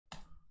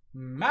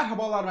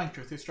Merhabalar, ben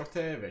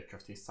Köfte ve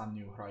Köfteistan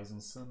New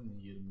Horizons'ın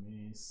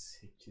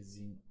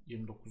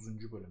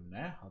 29.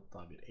 bölümüne,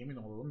 hatta bir emin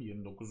olalım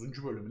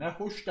 29. bölümüne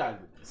hoş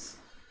geldiniz.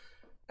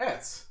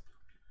 Evet.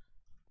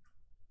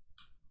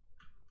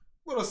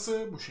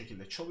 Burası bu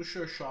şekilde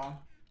çalışıyor şu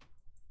an.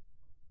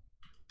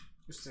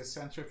 Üstte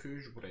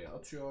sentrifüj buraya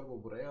atıyor,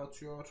 bu buraya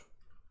atıyor.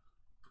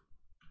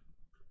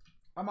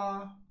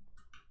 Ama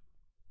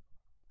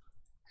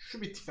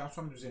şu bittikten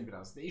sonra düzeni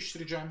biraz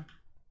değiştireceğim.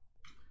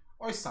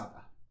 O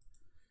esnada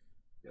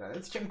bir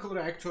adet chemical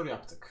reaktör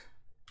yaptık.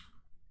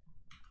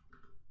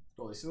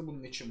 Dolayısıyla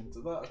bunun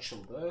achievement'ı da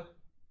açıldı.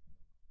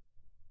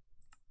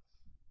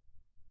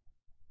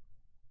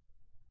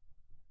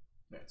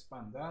 Evet,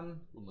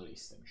 benden bunları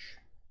istemiş.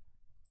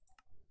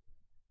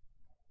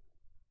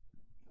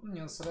 Bunun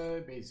yanı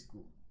sıra Basic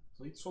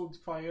Fluid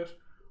Solidifier.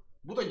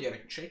 Bu da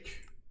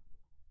gerekecek.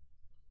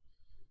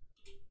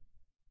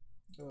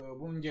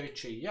 Bunun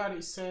gerekeceği yer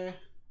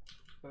ise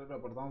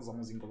rubber'dan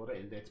zamazingoları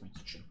elde etmek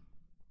için.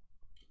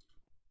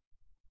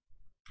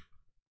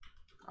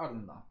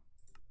 Ardından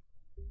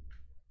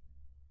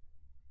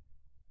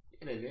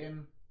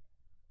gelelim.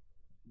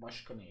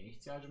 Başka neye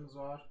ihtiyacımız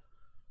var?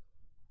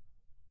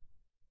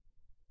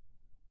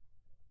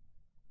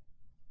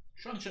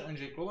 Şu an için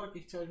öncelikli olarak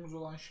ihtiyacımız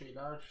olan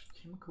şeyler,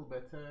 Chemical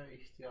Bet'e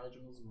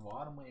ihtiyacımız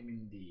var mı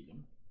emin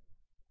değilim.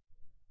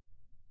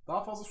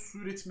 Daha fazla su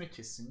üretime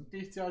kesinlikle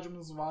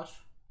ihtiyacımız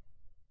var.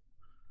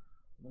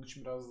 Bunun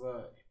için biraz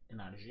da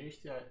enerjiye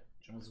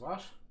ihtiyacımız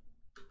var.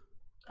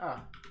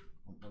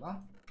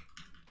 Unutmadan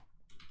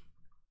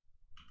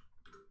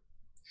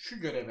şu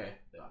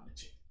göreve devam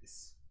edecek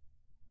biz.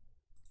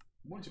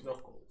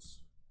 Multi-block goals.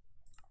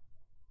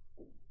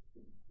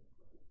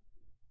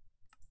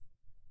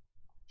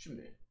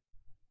 Şimdi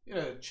bir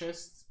adet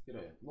chest, bir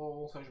adet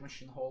low voltage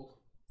machine hole,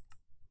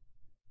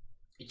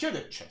 2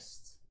 adet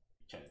chest,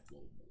 2 adet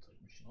low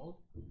voltage machine hole,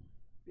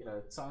 bir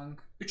adet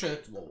tank, 3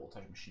 adet low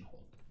voltage machine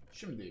hole.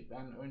 Şimdi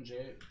ben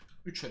önce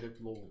 3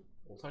 adet low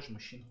voltage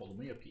machine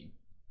hole'umu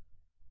yapayım.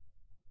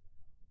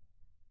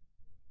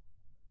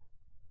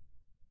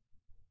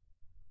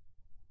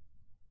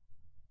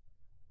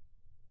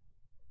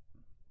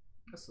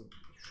 Nasıl?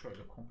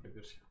 Şöyle komple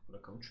bir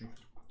bırakalım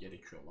çünkü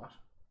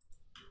gerekiyorlar.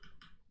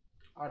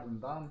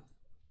 Ardından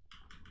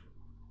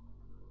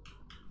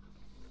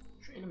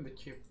şu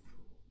elimdeki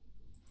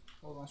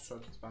olan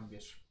circuit ben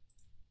bir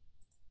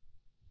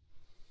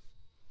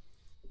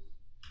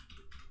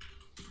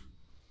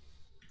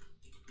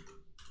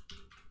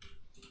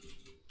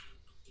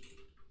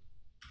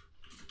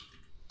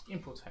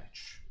input hatch.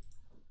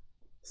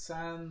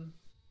 Sen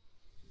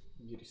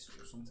gir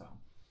istiyorsun,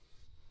 tamam.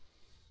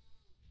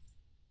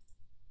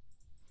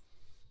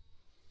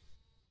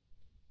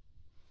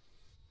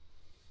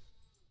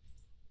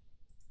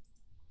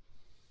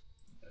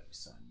 Bir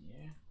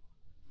saniye.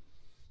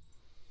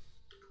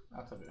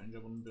 Tabii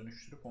önce bunu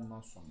dönüştürüp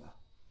ondan sonra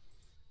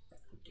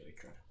yapmak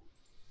gerekiyor.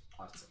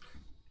 Artık.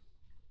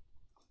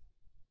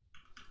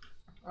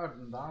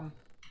 Ardından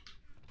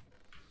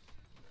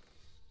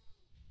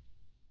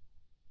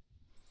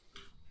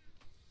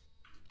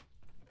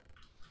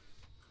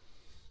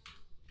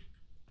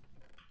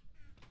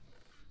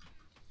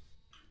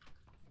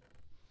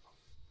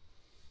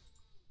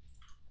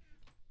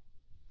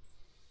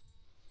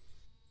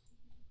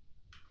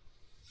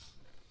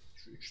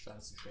şu 3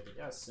 tanesi şöyle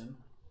gelsin.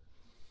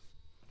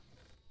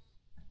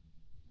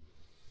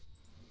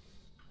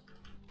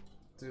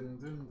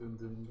 Dın dın dın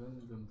dın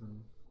dın dın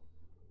dın.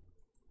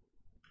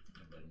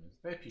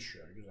 Ve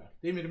pişiyor, güzel.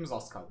 Demirimiz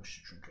az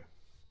kalmıştı çünkü.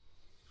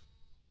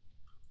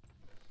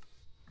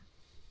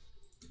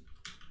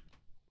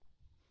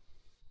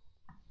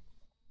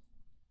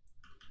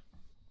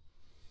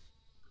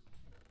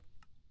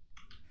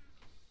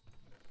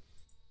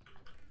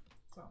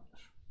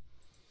 Tamamdır.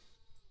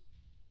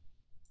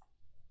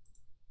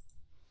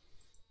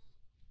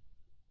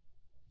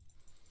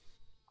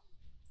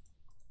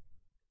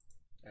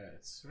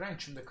 Evet,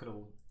 wrench'im de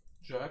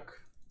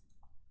kırılacak.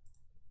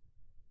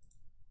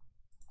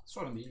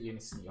 Sorun değil,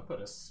 yenisini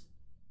yaparız.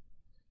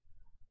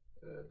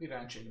 Bir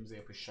wrench elimize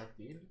yapışacak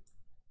değil.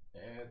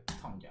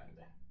 Tam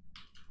geldi.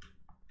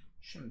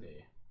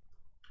 Şimdi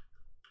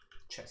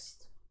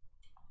chest.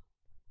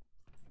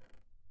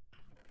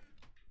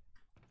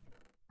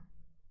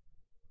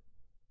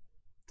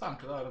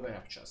 Tankı da arada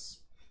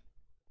yapacağız.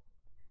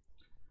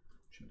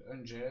 Şimdi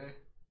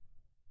önce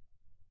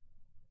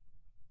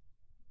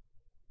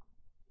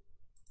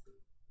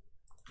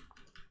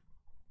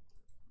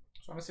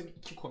sonra seni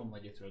 2 konumuna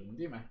getiriyordum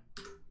değil mi?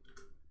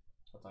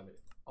 Hatta bir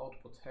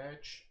output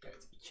hatch,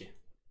 evet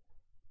 2.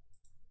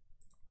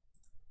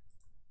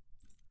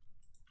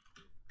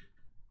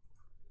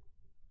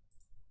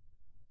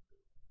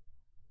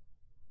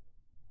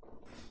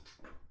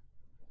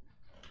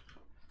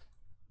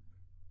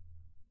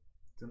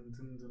 Dın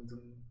dın dın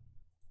dın.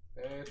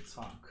 Ve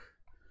tank.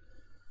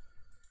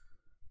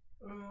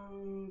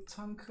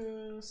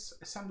 Tankı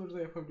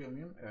assembler'da yapabiliyor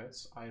muyum?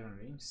 Evet. Iron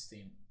ring,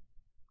 steam,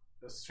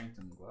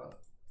 strengthened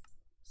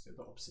glass ya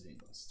da obsidian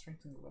glass.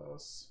 Strengthened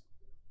glass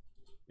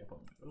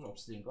yapamıyoruz.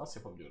 Obsidian glass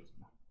yapabiliyoruz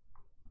ama.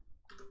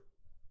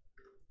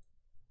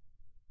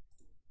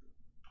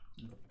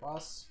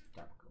 Bas.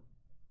 Gel bakalım.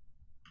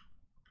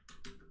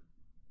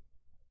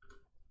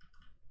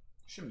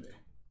 Şimdi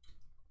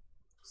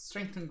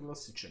strengthen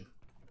glass için.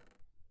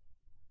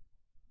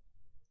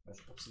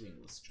 Evet, obsidian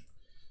glass için.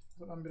 O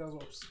zaman biraz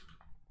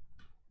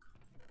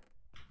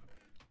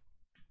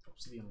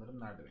obsidianlarım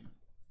nerede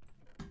benim?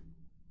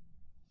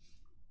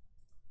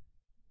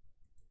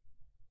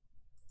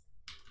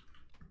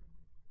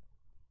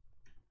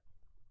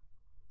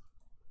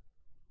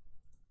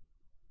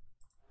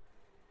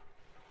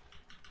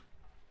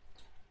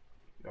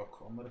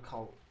 Yok, onları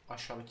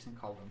aşağıdakini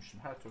kaldırmıştım.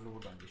 Her türlü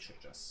buradan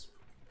geçireceğiz.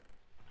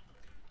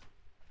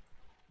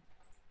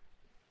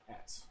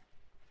 Evet.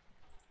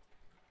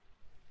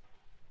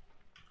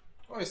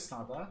 O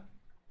esnada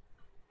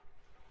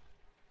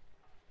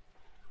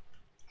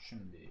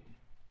şimdi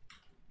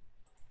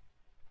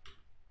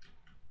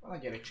bana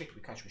gerekecek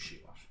birkaç bir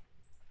şey var.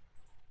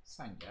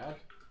 Sen gel.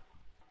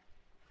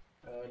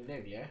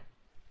 Levye.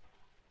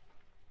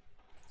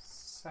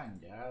 Sen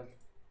gel.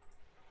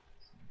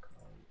 Sen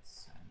kal.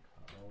 Sen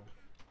kal.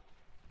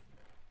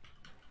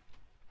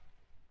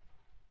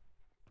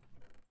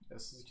 Ya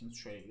siz ikiniz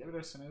şöyle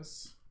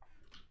gidebilirsiniz.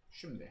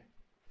 Şimdi.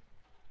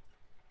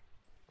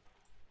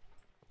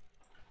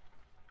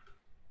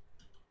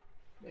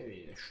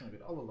 Levyeyle şunu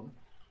bir alalım.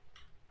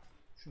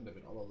 Şunu da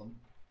bir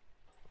alalım.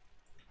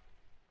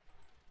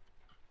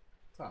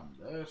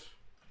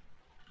 Tamamdır.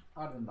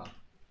 Ardından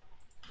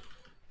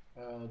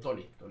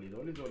Dolly. Dolly,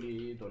 Dolly,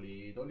 Dolly,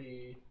 Dolly,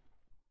 Dolly.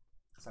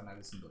 Sen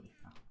neredesin Dolly?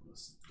 Heh,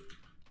 buradasın.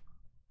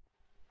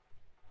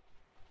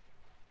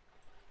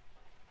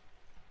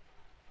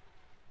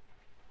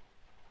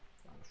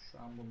 Yani şu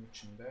an bunun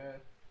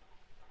içinde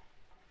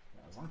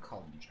birazdan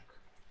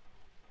kalmayacak.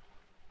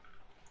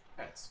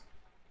 Evet.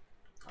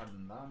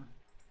 Ardından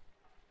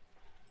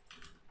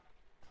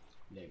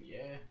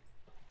levye.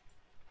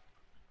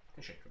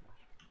 Teşekkürler.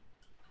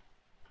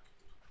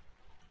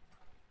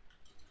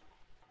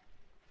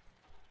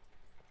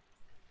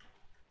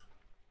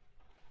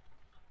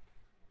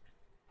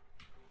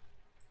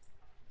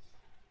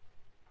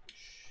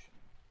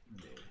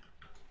 Şimdi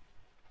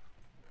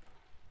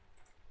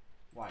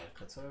wire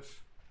cutter.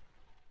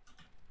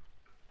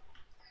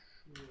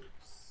 Şu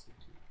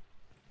 8.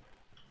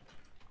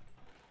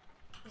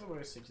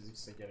 Buraya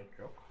 8x'e gerek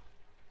yok.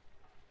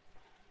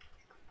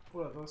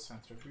 Burada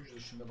centrifuge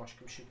dışında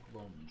başka bir şey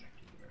kullanılmayacak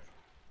gibi duruyor.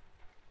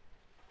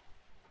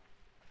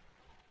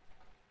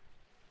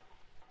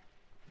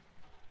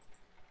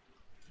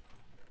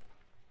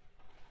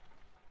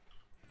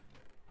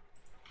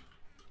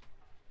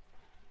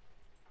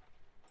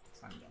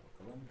 Sen gel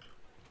bakalım.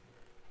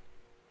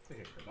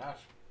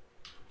 Teşekkürler.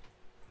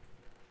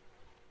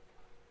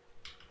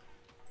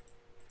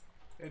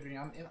 Ve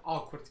dünyanın en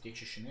awkward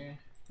geçişini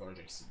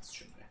göreceksiniz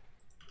şimdi.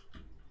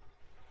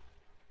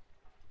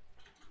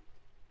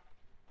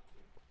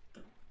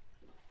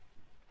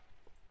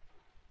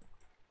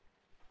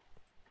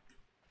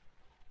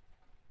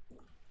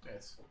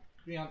 Evet.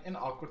 Dünyanın en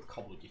awkward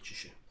kablo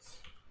geçişi.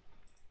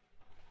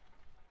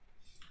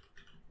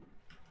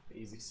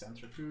 Basic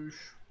centrifuge.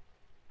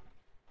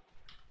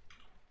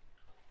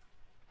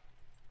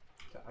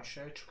 İşte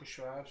aşağıya çıkış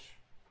var.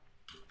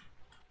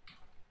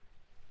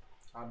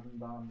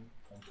 Ardından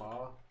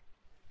pompa.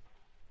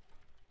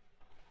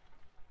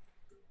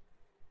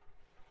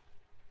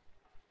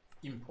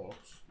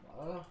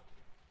 Import'la.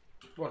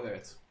 Bu arada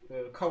evet.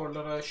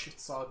 Cover'lara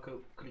shift sağ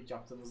klik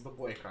yaptığınızda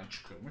bu ekran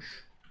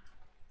çıkıyormuş.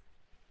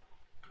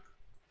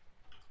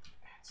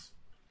 Evet.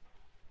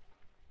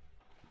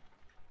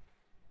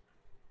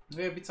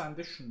 Ve bir tane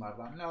de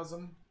şunlardan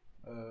lazım.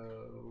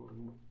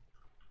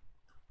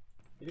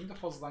 Elimde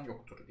fazladan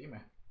yoktur değil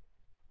mi?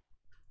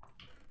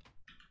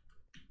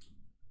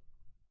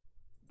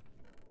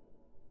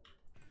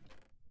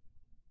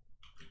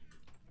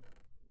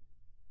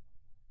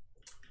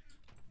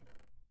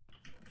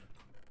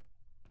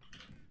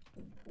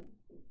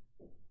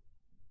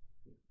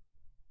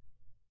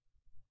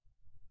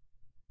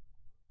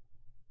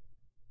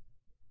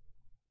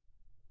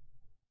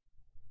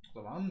 O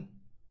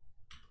zaman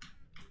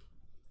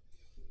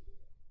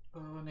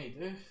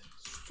neydi?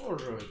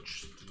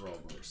 Storage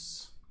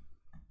drawers.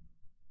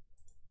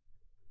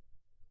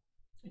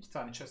 2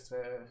 tane chest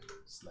ve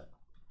slab.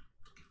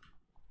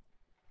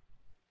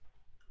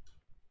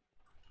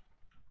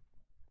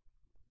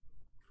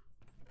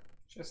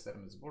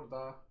 Chestlerimiz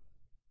burada.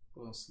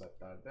 Bunun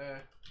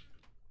slab'lerde.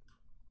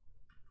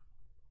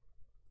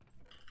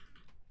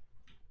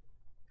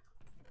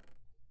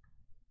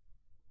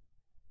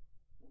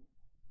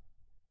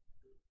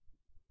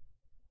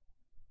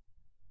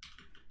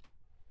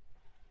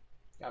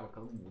 Gel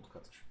bakalım wood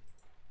cutter.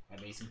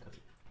 Amazing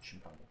cutter.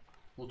 Şimdi pardon.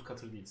 Wood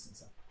cutter değilsin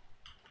sen.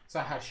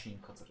 Sen her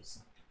şeyin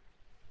cutter'ısın.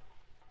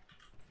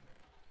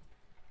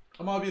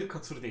 Ama bir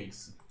cutter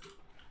değilsin.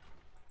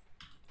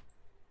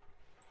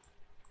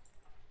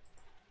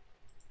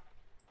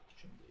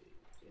 Şimdi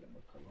gelin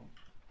bakalım.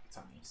 Bir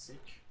tane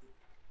eksik.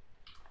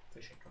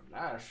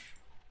 Teşekkürler.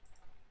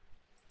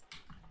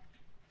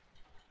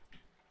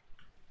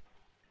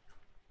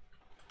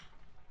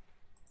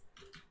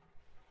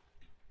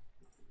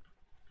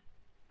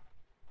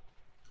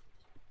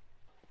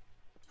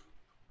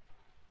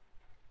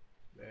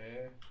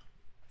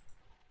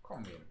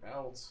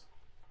 out.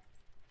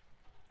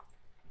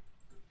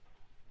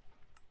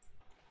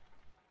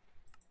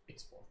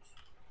 Export.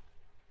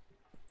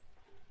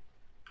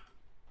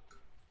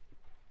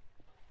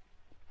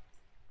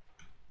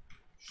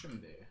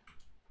 Şimdi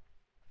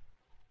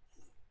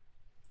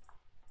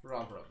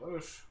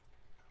rubber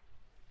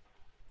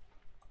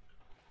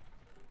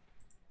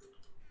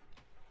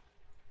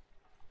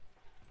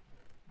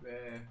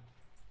ve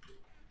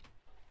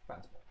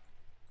pentball.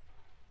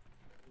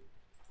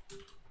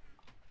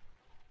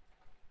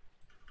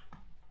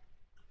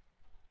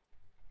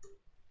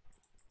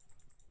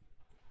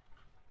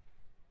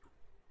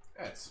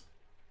 Evet.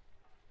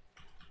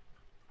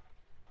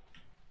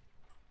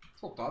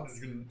 Çok daha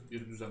düzgün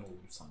bir düzen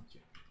oldu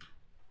sanki.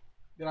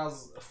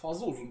 Biraz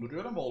fazla uzun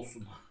duruyor ama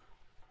olsun.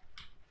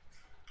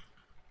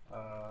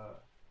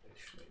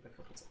 Şurayı da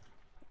kapatalım.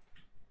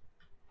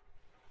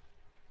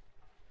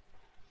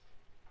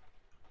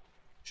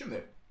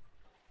 Şimdi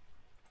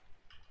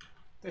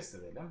test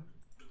edelim.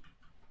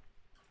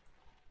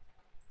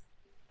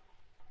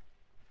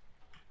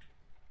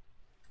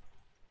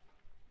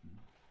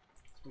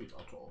 Fluid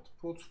auto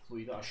output.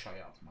 Fluid'i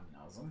aşağıya atman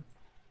lazım.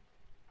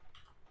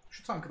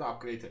 Şu tankı da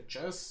upgrade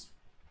edeceğiz.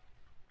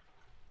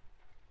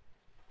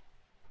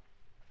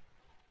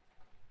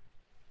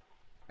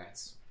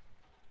 Evet.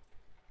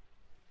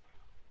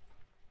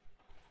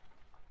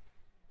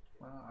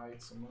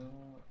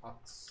 Item'ı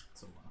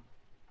attı mı?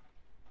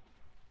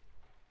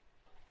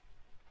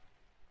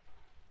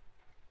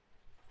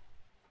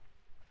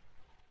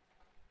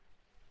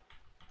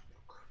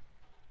 Yok.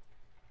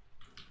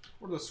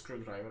 Burada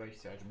screwdriver'a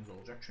ihtiyacımız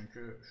olacak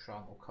çünkü şu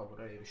an o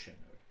cover'a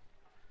erişemiyorum.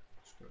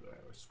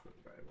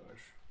 Screwdriver.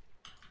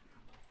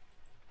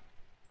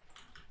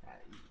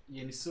 Yani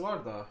yenisi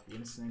var da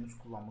yenisini henüz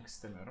kullanmak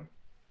istemiyorum.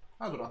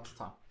 Ha dur attı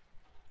tam.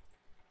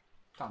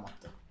 Tam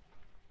attı.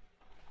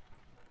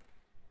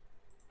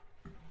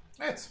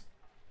 Evet.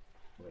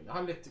 Burayı da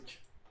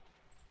hallettik.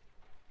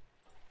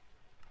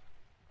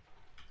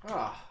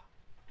 Ah.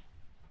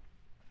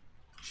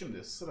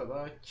 Şimdi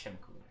sırada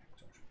chemical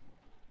reaktör.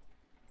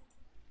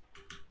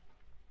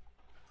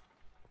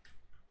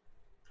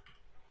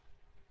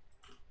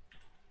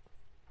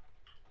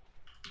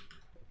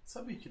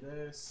 Tabii ki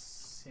de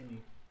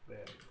seni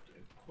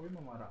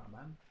koymama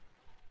rağmen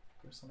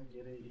sana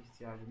geri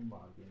ihtiyacım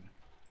var değil mi?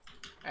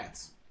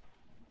 Evet.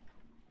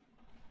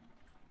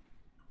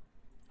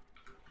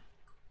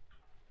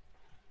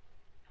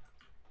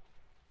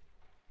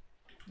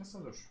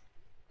 Nasıl dur?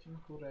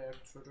 Chemical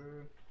reaktör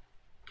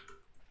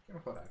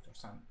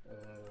sen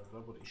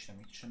rubber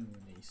işlemek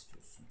için ne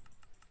istiyorsun?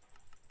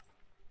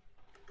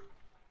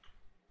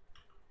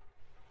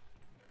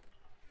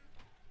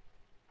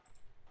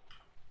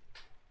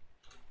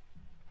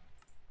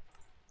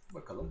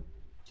 Bakalım.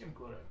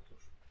 Chemical reaktör.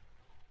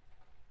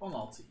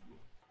 16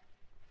 EU.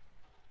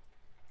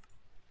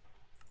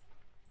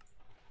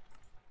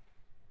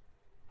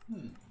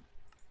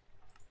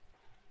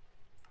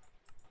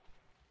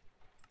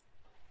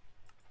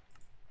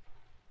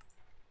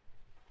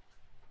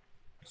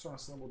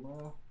 Sonrasında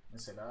bunu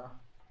mesela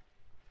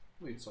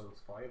fluid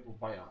solidifier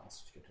bu bayağı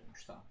az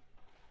tüketiyormuş, tamam.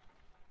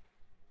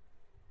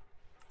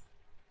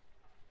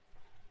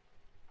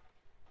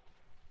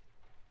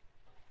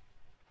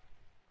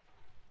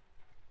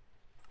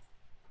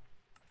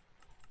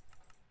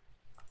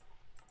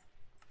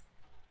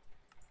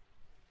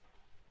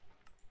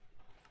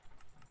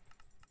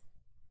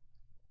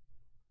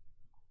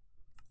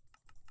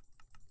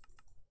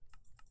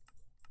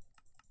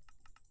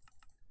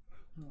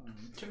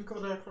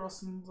 Chemical reaktör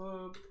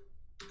aslında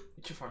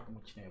iki farklı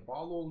makineye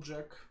bağlı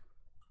olacak.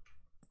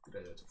 Bir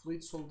adet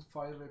fluid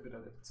solidifier ve bir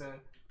adet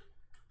de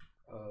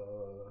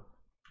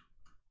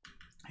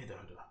header.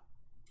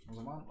 O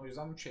zaman o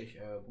yüzden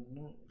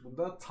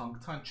bunda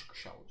tanktan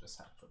çıkış alacağız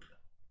her türlü.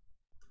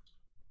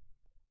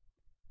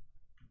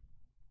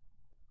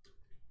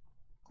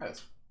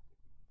 Evet.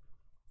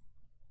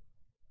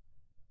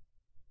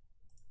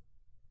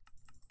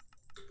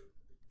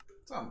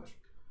 Tamamdır.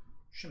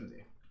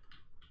 Şimdi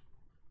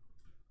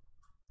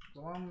o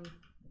zaman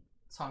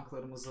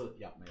tanklarımızı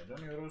yapmaya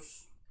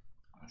dönüyoruz.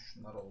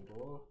 Şunlar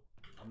oldu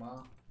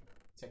ama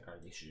tekrar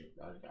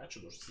geçecekler.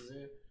 Gerçi dur,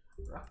 sizi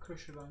Rock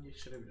Crusher'dan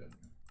geçirebiliyor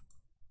muyum?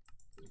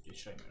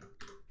 Geçiremiyorum.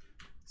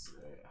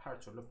 Sizi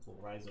her türlü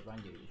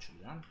Pulverizer'dan geri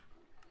geçireceğim.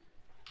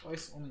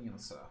 Oysa onun yanı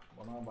sıra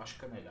bana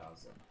başka ne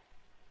lazım?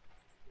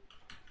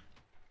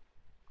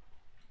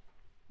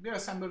 Bir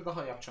assembler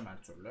daha yapacağım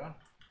her türlü.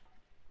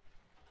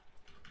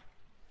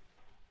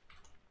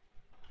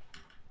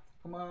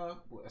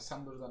 Ama bu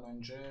assembler'dan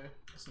önce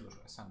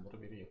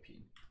assembler'ı biri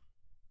yapayım.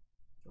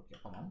 Yok,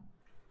 yapamam.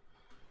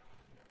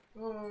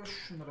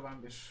 Şunları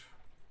ben bir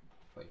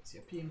plate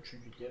yapayım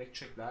çünkü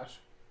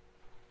gerekecekler.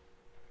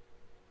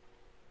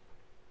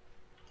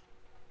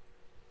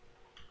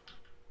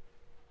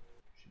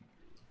 Şimdi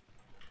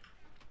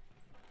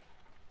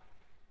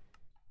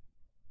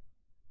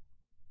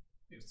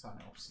bir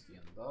tane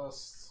obsidian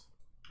dust.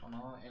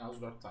 Bana en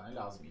az 4 tane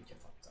lazım ilk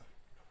etapta.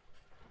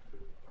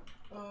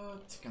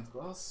 Thickened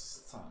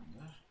glass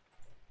tamamdır.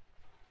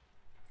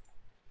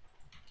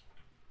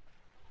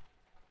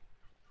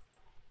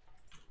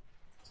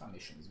 tane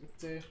işimiz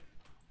bitti.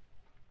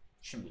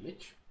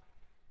 Şimdilik.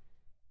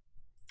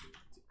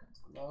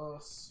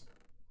 Glass.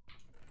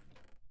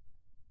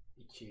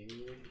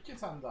 İki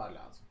tane daha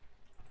lazım.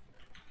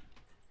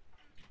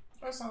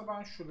 Aslında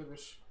ben şurada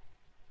bir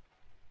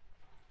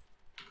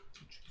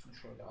çıktısını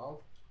şöyle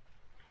al.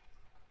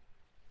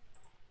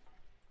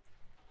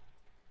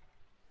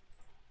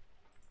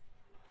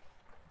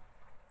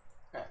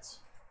 Evet.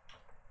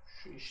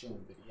 Şu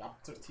işlemleri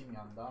yaptırtayım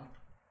yandan.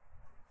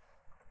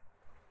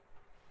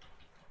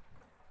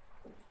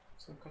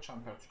 Sen kaç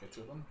amper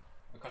tüketiyordun?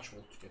 Kaç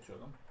volt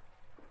tüketiyordun?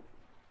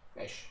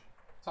 5.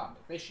 Tamam,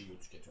 5 EU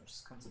tüketiyorum.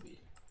 Sıkıntı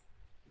değil.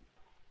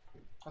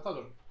 Hatta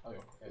dur. Ha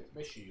yok. Evet,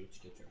 5 EU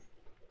tüketiyorum.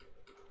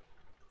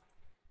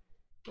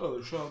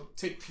 Doğru, şu an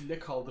tek pille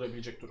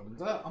kaldırabilecek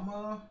durumda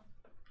ama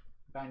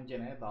ben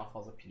gene daha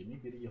fazla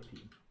pilimi bir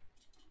yapayım.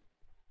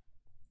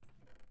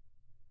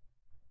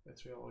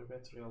 Battery alloy,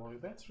 battery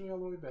alloy, battery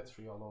alloy,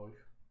 battery alloy.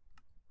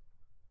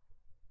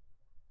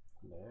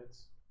 LED.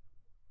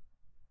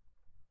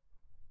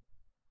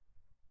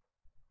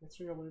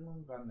 Battery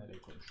alloy'umu ben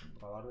nereye koymuşum?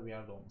 Buralarda bir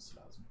yerde olması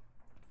lazım.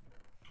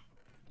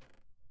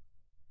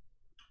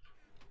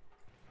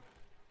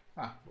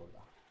 Heh,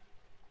 burada.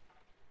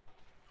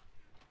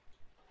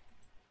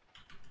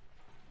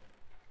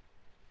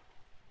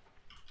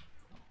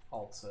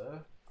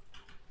 Altı.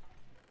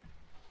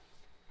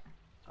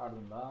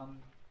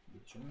 Ardından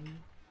lityum.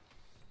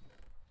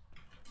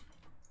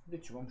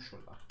 Lityumum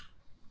şurada.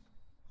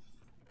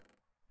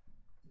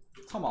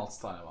 Tam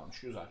 6 tane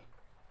varmış. Güzel.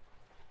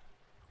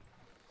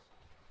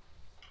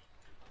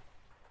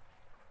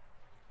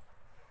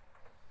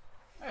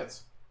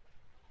 Evet.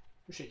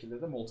 Bu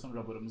şekilde de molten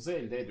rubber'ımızı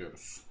elde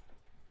ediyoruz.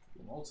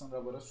 Bu molten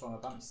rubber'ı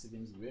sonradan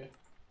istediğimiz gibi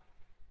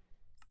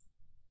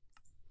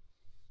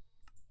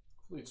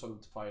fluid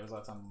solidifier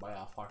zaten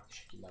bayağı farklı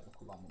şekillerde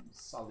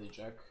kullanmamızı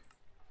sağlayacak.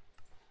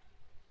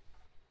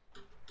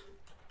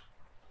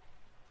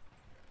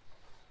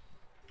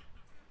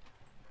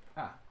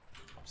 Ha,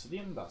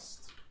 obsidian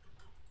dust.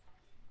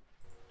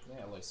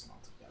 Ve alloy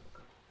smelter gel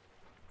bakalım.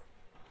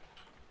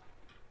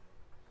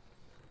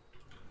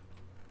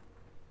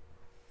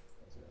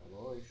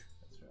 Alloy,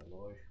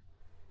 alloy.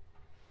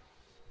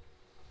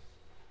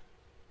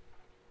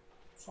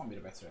 Son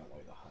bir battery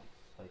alloy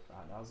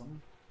daha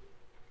lazım.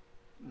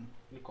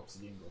 İlk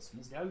obsidian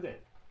glass'ımız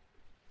geldi.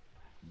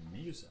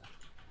 Ne güzel.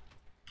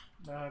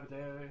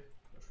 Nerede?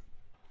 Dur.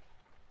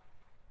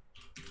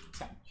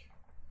 Tank.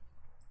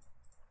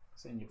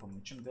 Senin yapımın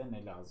için de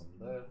ne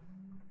lazımdı?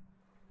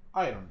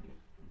 Iron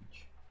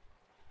Link.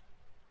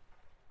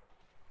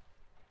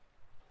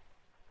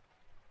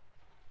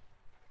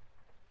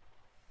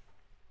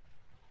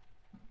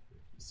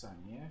 Bir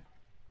saniye.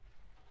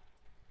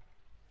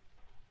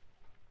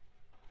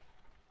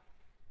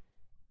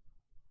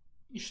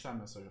 İşten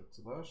mesaj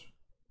attılar.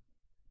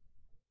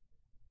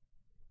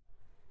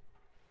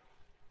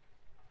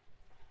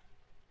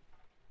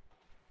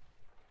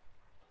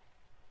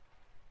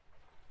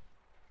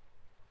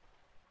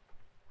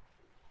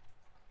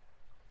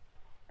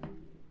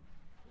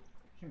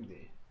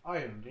 Şimdi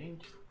Iron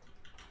Ring.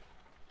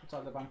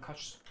 Totalde ben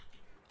kaç?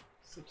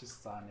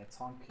 8 tane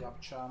tank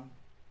yapacağım.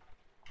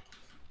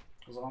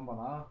 O zaman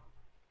bana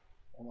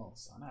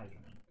 16 tane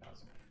Iron Ring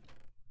lazım.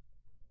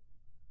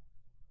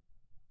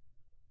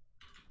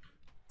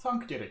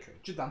 Tank gerekiyor.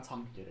 Cidden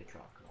tank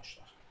gerekiyor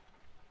arkadaşlar.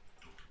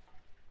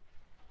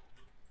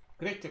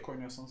 Great Deck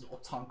oynuyorsanız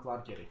o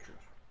tanklar gerekiyor.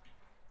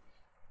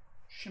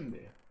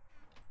 Şimdi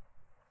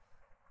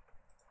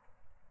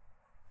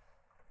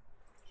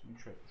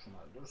şöyle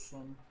şunlar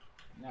dursun.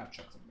 Ne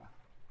yapacaktım ben?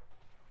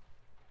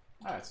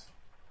 Evet.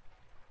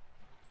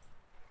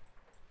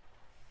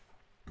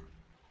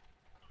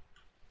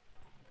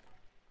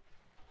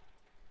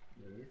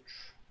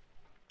 Üç.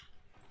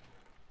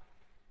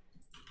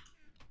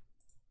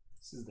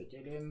 Siz de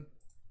gelin.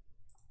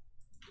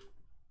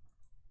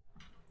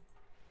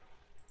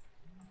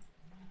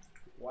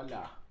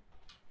 Voila.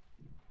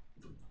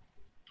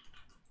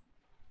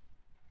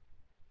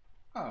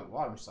 Ha,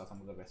 varmış zaten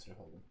burada battery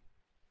hold'um.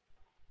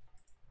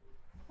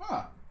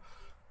 Ha.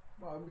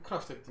 Bir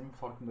craft ettiğimin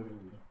farkında bile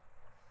değilim.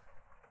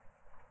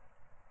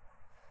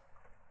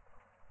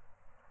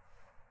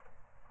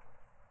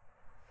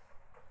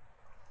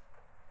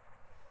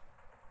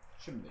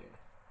 Şimdi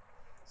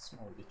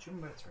small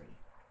lithium battery.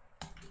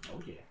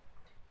 Oh yeah.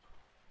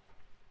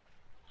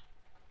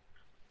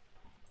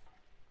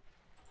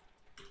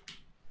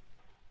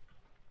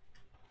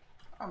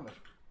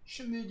 Tamamdır.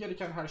 Şimdi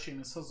gereken her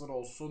şeyimiz hazır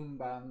olsun.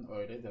 Ben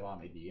öyle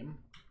devam edeyim.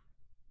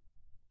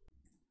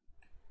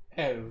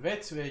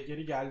 Evet ve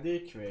geri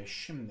geldik ve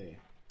şimdi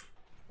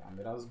ben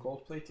biraz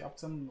gold plate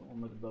yaptım.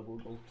 Onları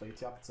double gold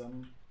plate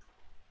yaptım.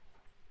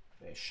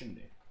 Ve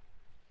şimdi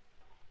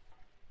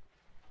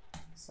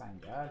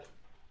sen gel.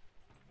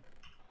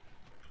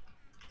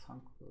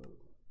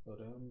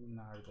 Tanklarım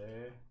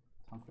nerede?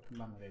 Tanklarımı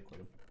ben nereye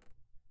koydum?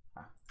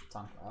 Heh,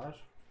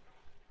 tanklar.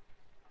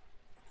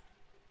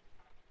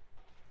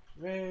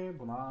 Ve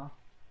buna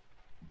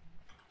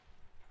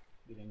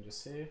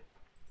birincisi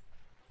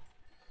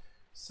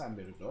Sen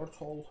biri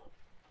 4 ol.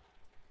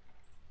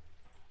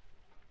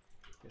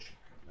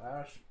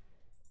 Teşekkürler.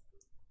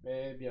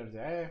 Ve bir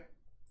de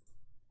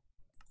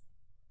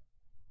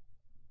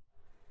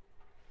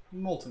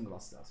Molten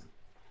Glass lazım.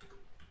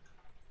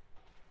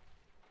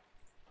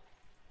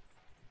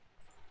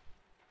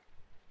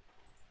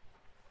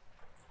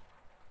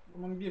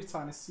 Bunun bir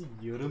tanesi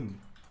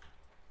yarım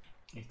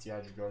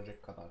ihtiyacı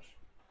görecek kadar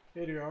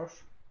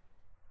veriyor.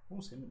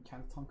 Bu senin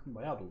kendi tankın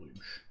bayağı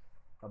doluymuş.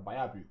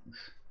 Bayağı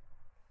büyükmüş.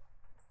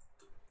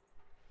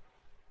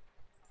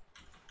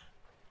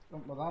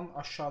 Unutmadan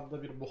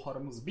aşağıda bir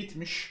buharımız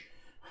bitmiş.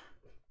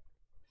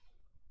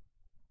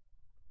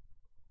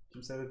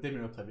 Kimse de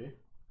demiyor tabi.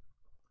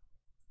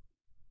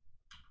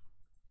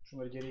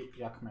 Şunları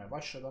geri yakmaya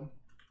başladım.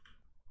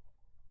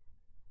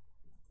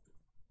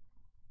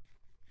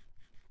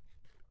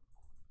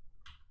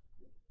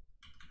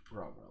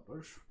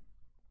 Rubber.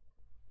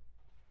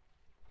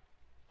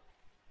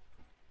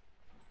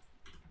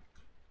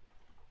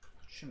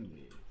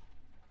 Şimdi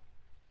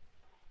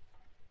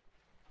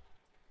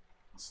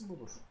nasıl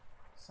olur?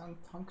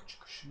 Sen tank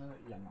çıkışını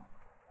yana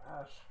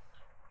ver.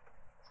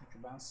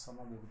 Çünkü ben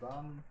sana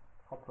buradan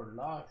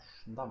hopper'la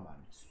şundan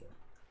vermek istiyorum.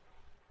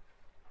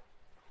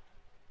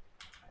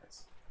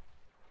 Evet.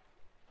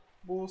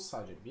 Bu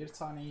sadece bir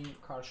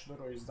taneyi karşılar,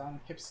 o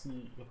yüzden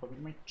hepsini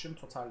yapabilmek için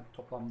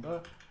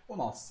toplamda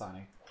 16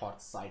 tane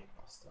quartzite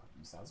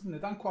bastırmamız lazım.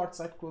 Neden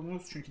quartzite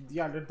kullanıyoruz? Çünkü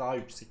diğerleri daha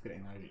yüksek bir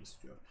enerji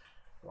istiyor.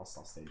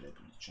 Rust elde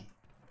etmek için.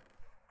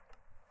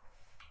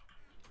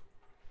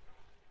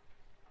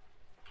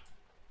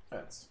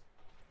 Evet.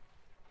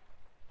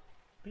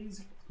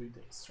 Basic Fluid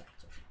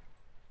Extractor.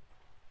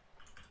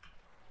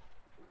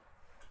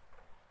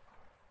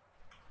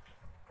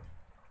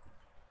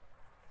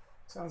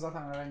 Sen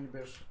zaten herhangi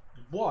bir,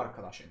 bu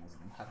arkadaş en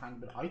azından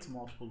herhangi bir item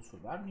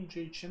output'u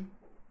vermeyeceği için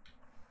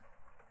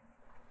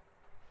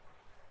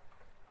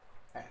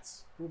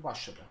evet, bu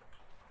başladı.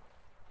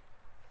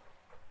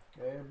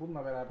 Ve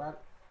bununla beraber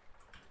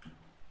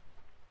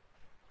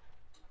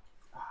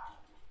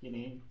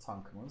yeni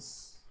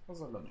tankımız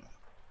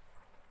hazırlanıyor.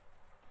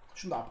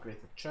 Şunu da upgrade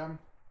edeceğim.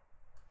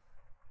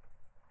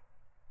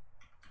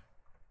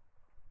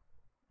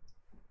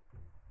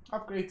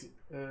 Upgrade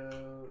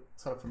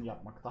tarafını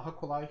yapmak daha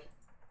kolay.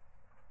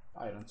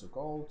 Iron to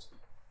Gold.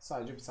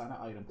 Sadece bir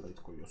tane Iron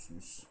Plate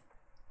koyuyorsunuz.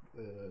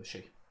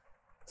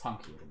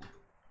 Tank yerine.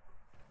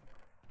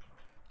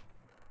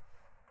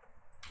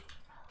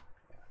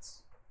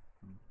 Evet.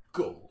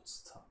 Gold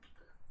Tank.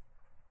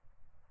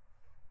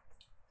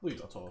 Fluid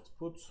Auto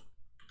Output.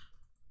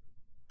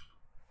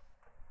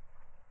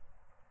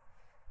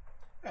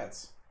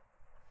 Evet.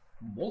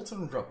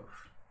 Molten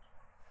Rubber.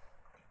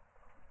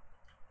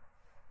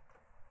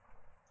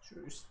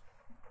 Şu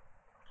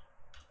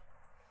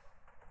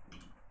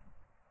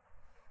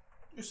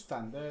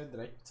üstten de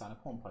direkt bir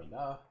tane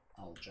pompayla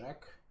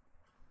alacak.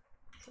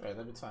 Şuraya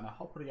da bir tane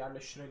hopper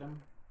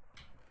yerleştirelim.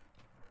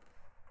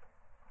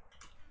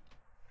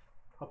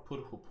 Hopper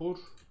hupur.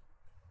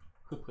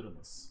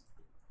 Hıpırımız.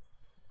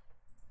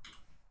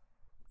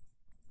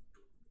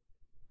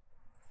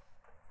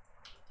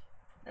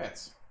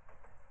 Evet.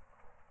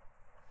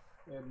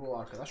 Ve bu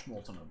arkadaş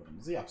molten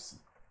rubber'ımızı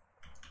yapsın.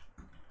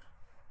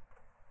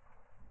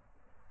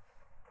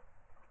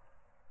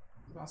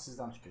 Buradan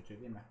sizden tüketiyor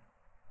değil mi?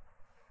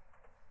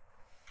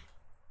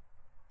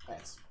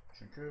 Evet.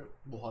 Çünkü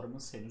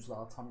buharımız henüz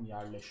daha tam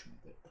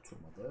yerleşmedi,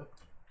 oturmadı.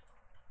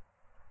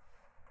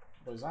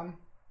 O yüzden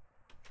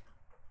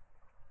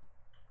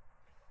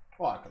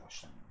o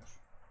arkadaştan geliyor.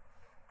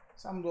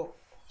 Sen de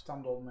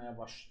hafiften dolmaya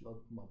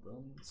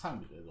başlamadın.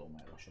 Sen bile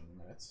dolmaya başladın,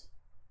 evet.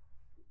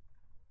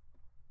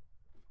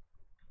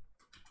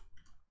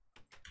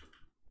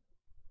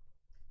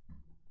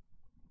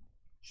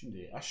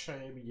 Şimdi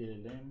aşağıya bir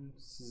gelelim.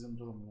 Sizin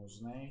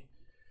durumunuz ne?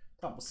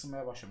 Tamam,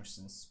 ısınmaya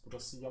başlamışsınız.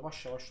 Burası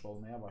yavaş yavaş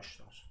dolmaya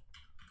başlar.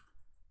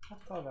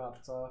 Hatta ve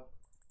hatta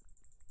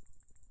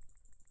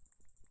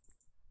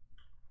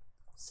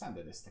sen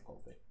de destek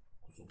ol be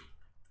kuzum.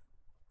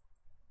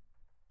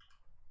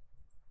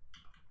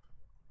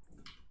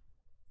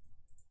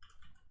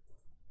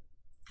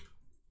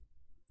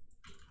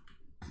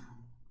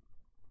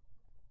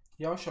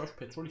 Yavaş yavaş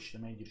petrol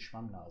işlemeye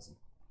girişmem lazım.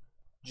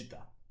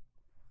 Cidden.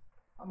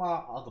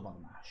 Ama adım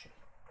adım her şey.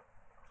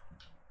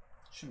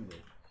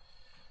 Şimdi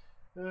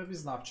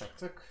biz ne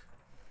yapacaktık?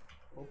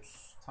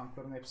 Ops,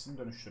 tankların hepsini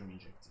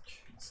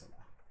dönüştürmeyecektik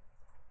mesela.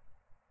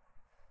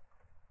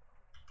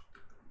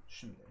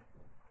 Şimdi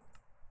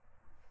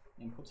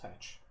input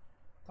hatch.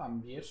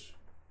 Tam bir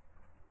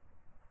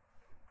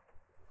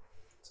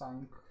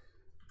tank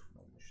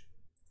olmuş.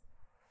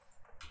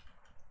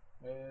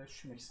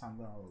 Şimdiki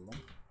senden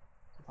alalım.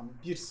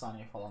 Tam 1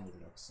 saniye falan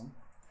duracaksın.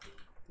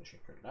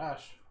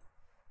 Teşekkürler.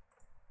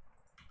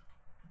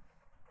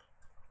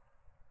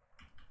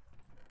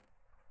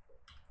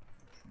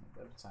 Şunu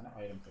da bir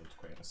tane Iron Plate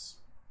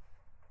koyarız.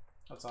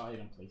 Hatta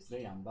Iron Plate ile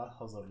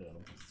yanda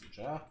hazırlayalım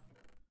hızlıca.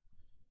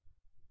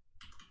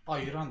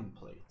 Iron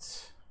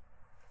Plate.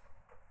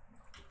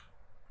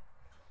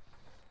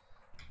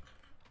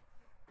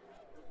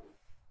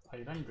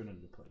 ayıran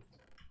gönüllü parayı.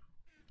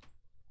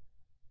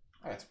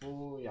 Evet,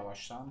 bu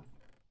yavaştan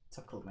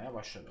takılmaya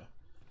başladı.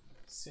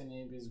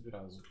 Seni biz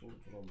biraz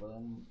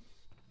durduralım.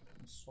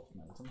 Soft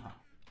melt'ın ha.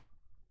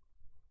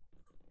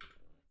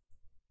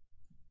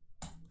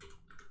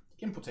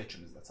 Input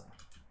hatch'imiz de tamam.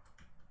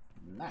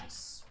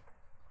 Nice.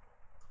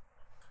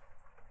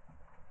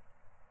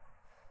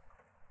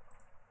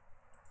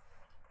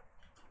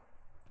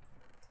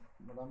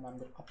 Buradan ben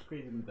bir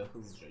upgrade'imi de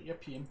hızlıca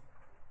yapayım.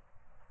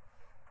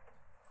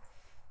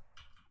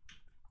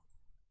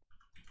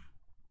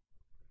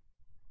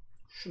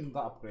 Şunu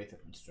da upgrade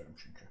etmek istiyorum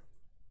çünkü.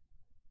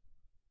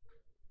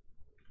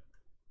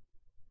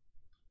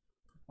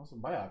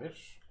 Nasıl bayağı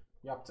bir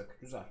yaptık.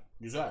 Güzel.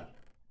 Güzel.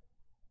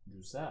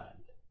 Güzel.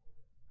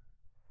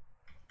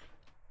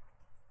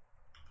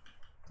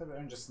 Tabii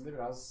öncesinde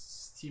biraz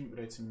Steam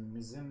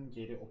üretimimizin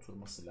geri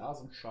oturması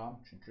lazım şu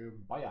an.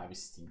 Çünkü bayağı bir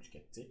Steam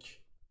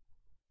tükettik.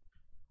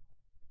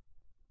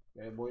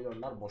 Ve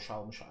boilerlar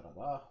boşalmış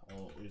arada.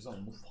 O yüzden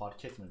onu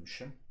fark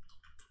etmemişim.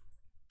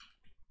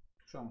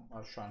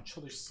 Şu an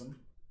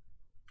çalışsın.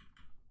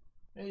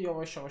 Ve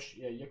yavaş yavaş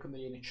yakında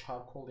yeni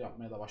charcoal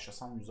yapmaya da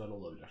başlasam güzel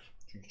olabilir.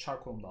 Çünkü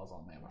charcoal'um da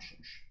azalmaya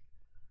başlamış.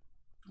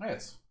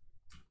 Evet.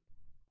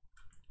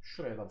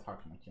 Şuraya da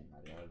farklı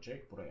makineler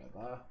gelecek. Buraya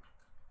da.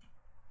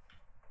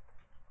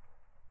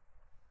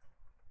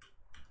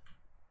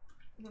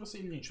 Burası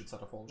ilginç bir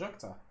taraf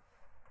olacak da.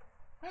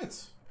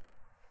 Evet.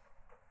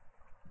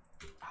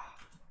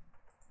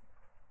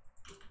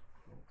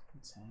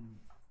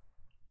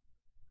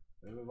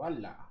 Ve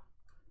valla.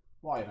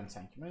 Bu Iron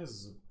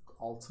Tank'imiz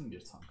altın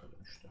bir tanka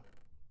dönüştü.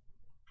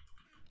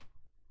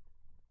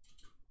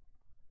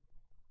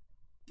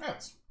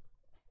 Evet.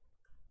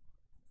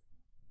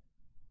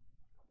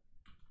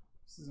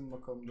 Sizin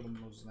bakalım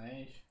durumunuz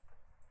ne?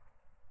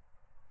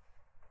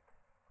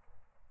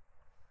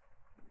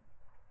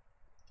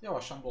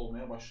 Yavaştan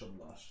dolmaya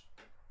başladılar.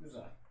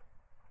 Güzel.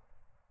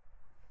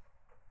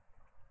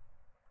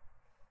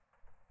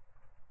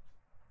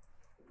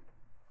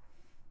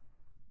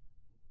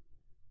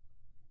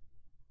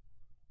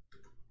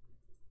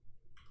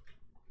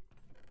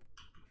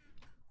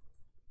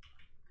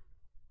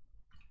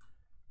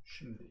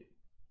 Şimdi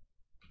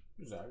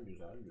güzel,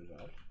 güzel,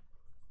 güzel.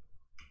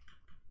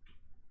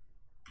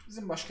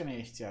 Bizim başka neye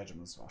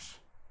ihtiyacımız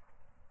var?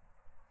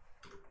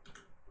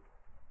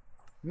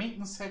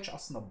 Maintenance hatch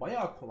aslında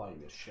bayağı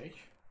kolay bir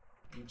şey.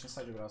 Bunun için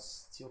sadece biraz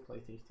steel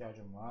plate'e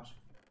ihtiyacım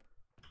var.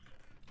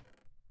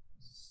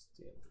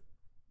 Steel.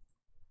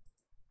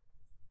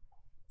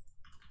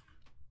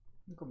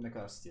 Bakalım ne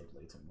kadar steel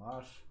plate'im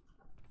var.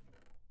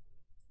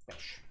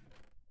 5.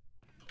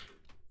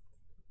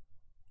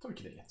 Tabii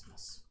ki de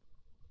yetmez.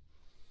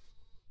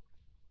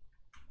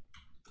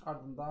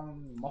 Ardından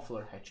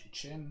muffler hatch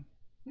için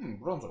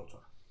bronze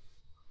rotor.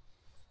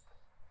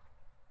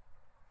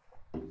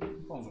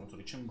 Bronze rotor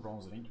için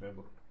bronze ring ve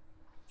bu.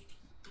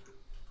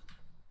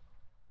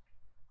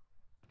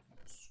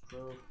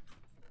 Screw.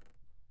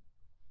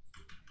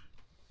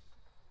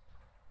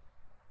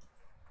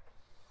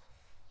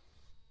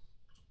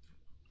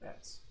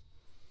 Evet.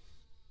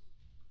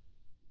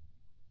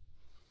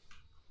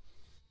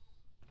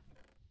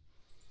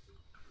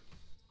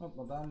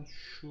 Unutmadan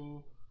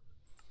şu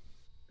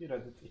bir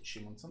adet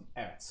achievement'ın,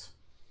 evet.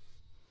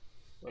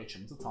 Bu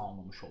achievement'ı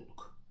tamamlamış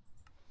olduk.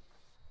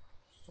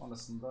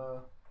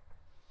 Sonrasında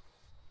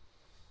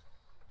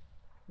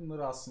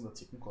bunları aslında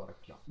teknik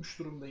olarak yapmış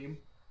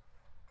durumdayım.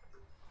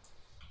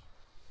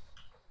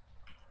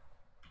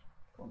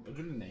 Onun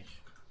ödülü ne?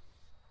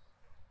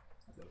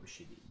 Böyle bir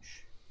şey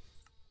değilmiş.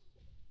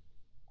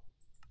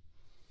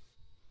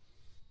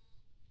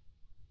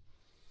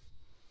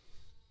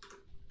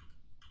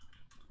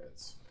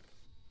 Evet.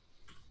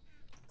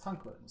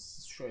 Tanklarımız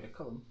siz şöyle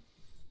kalın.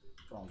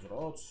 Bronze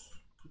Rod.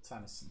 Bir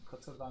tanesini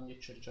Cutter'dan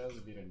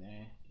geçireceğiz.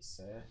 Birini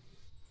ise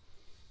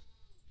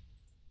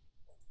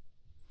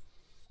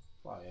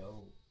File.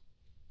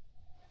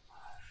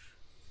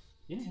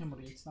 Yeni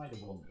Hammer'ı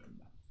itinayla bulamıyorum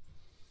ben.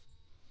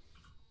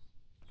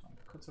 Sonra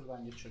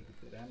Cutter'dan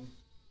geçirdiklerim.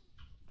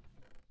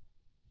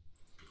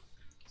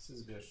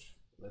 Siz bir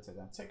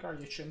letter'den tekrar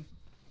geçin.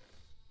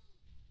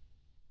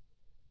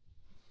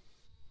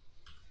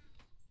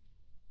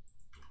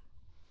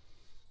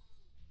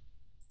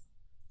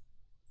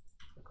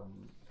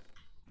 Bakalım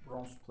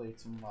bronze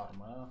plate'im var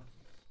mı?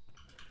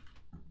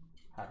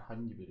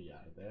 Herhangi bir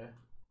yerde.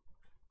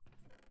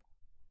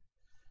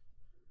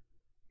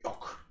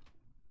 Yok.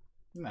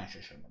 Ben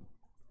şaşırmadım.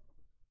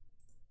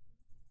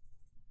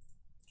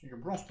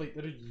 Çünkü bronze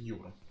plate'leri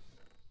yiyorum.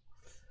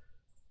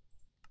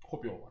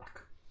 Hobi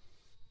olarak.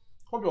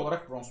 Hobi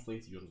olarak bronze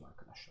plate yiyoruz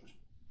arkadaşlar.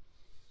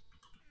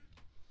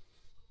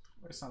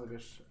 Bu esnada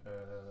bir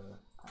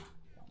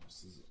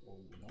siz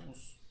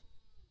oldunuz.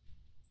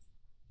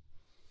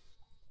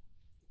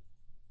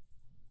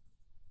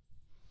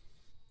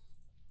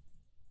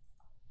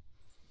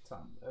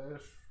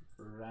 Thunder,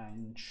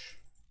 Range.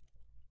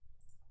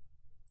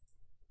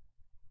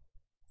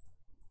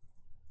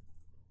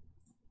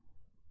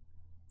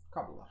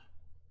 Kablolar.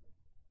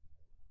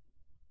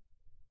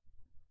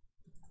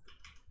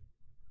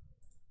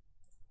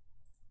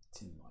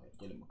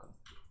 gelin bakalım.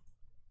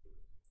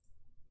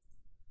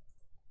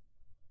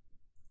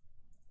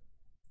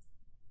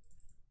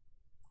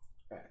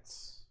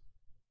 Evet.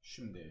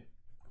 Şimdi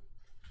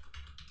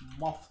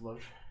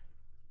muffler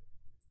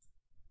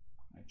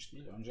match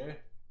değil,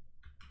 önce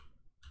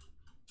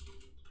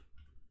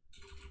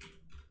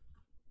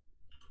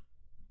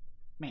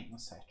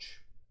maintenance hatch.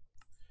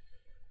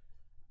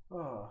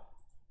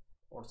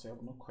 Ortaya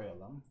bunu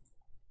koyalım.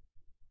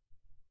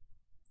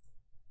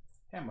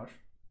 Hammer,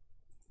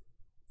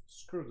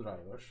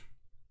 screwdriver,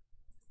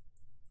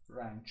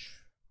 wrench,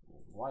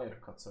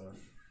 wire cutter,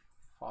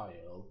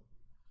 file,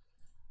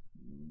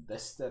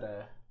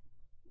 destere,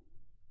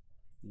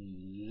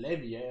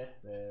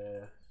 levye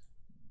ve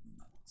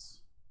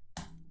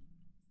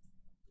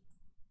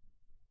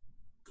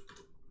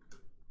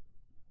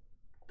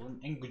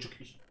bunun en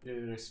gıcık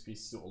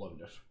resipisi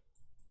olabilir.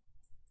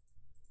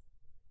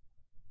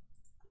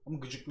 Ama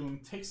gıcıklığın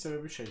tek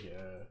sebebi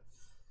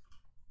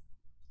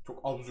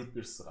çok absürt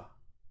bir sıra.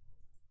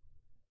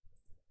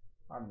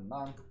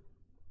 Ardından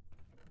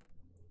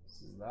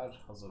sizler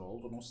hazır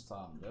oldunuz,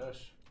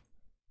 tamamdır.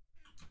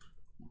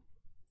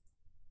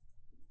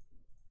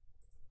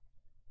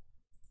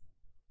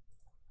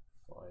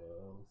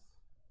 File.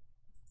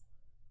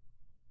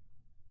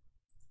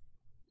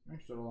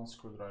 Demek üzere olan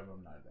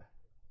screwdriver nerede?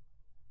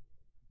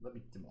 Da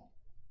bitti mi o?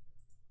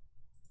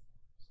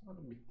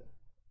 Sanırım bitti.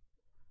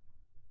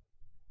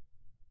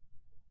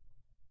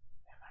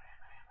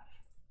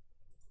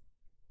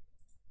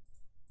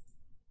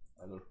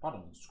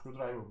 Pardon,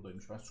 screwdriver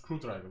buradaymış. Ben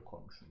screwdriver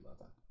koymuşum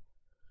zaten.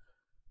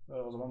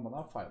 O zaman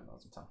bana file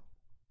lazım, tamam.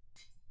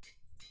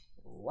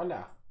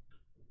 Voila.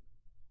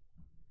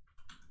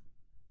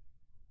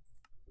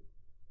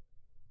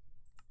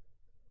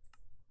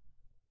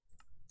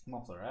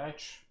 Muffler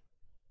hatch,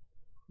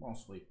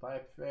 monthly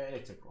pipe ve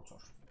elektrik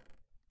rotor.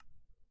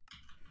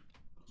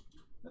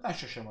 Neden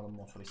şaşırmadım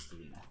motor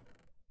istediğine?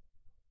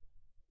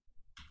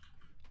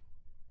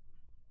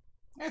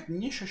 Evet,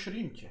 niye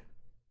şaşırayım ki?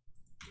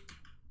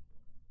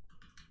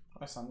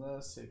 Sen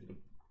de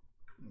sevgilim,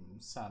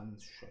 sen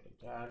şöyle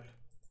gel.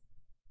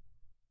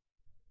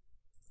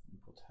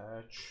 Input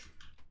hatch,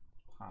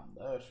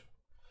 tamamdır.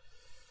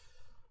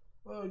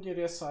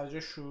 Geriye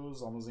sadece şu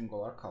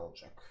zamazingolar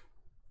kalacak.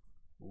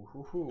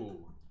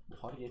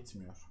 Buhar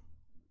yetmiyor.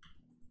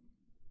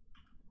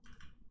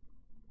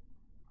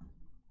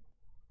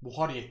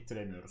 Buhar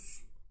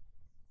yettiremiyoruz.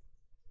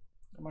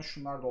 Ama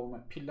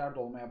şunlar piller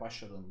dolmaya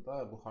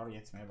başladığında buhar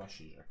yetmeye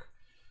başlayacak.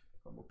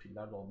 Bu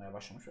piller dolmaya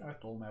başlamış.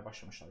 Evet, dolmaya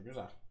başlamışlar.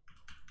 Güzel.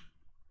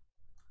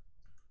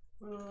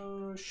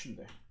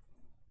 Şimdi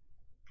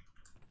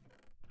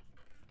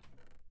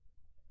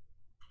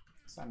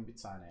sen bir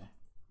tane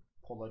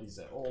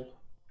polarize ol.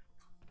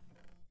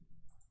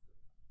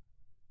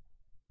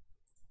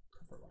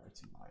 Copper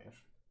wire,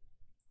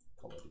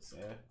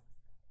 polarize.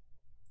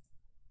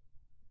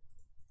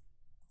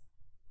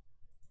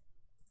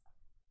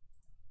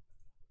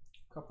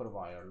 Copper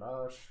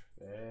wire'lar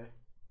ve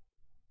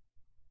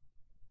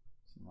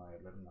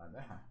wire'ların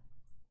nerede?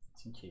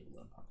 Tin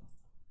cable'ların, pardon.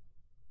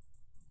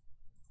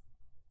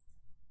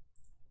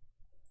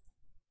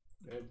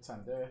 Ve bir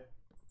tane de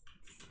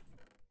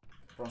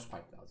bronze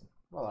pipe lazım.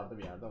 Buralarda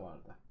bir yerde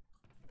vardı.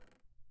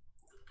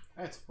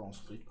 Evet,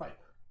 bronze fleet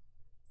pipe.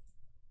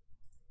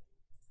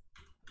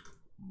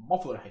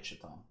 Muffler hatch'i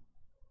tamam.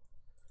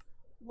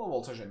 Low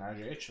voltage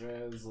enerji hatch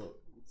ve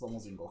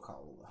zamazingo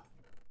kaldı.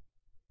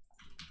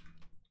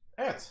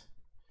 Evet.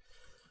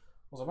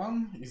 O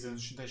zaman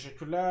izlediğiniz için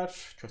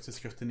teşekkürler.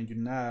 Köftesi köftenin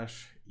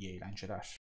günler. İyi eğlenceler.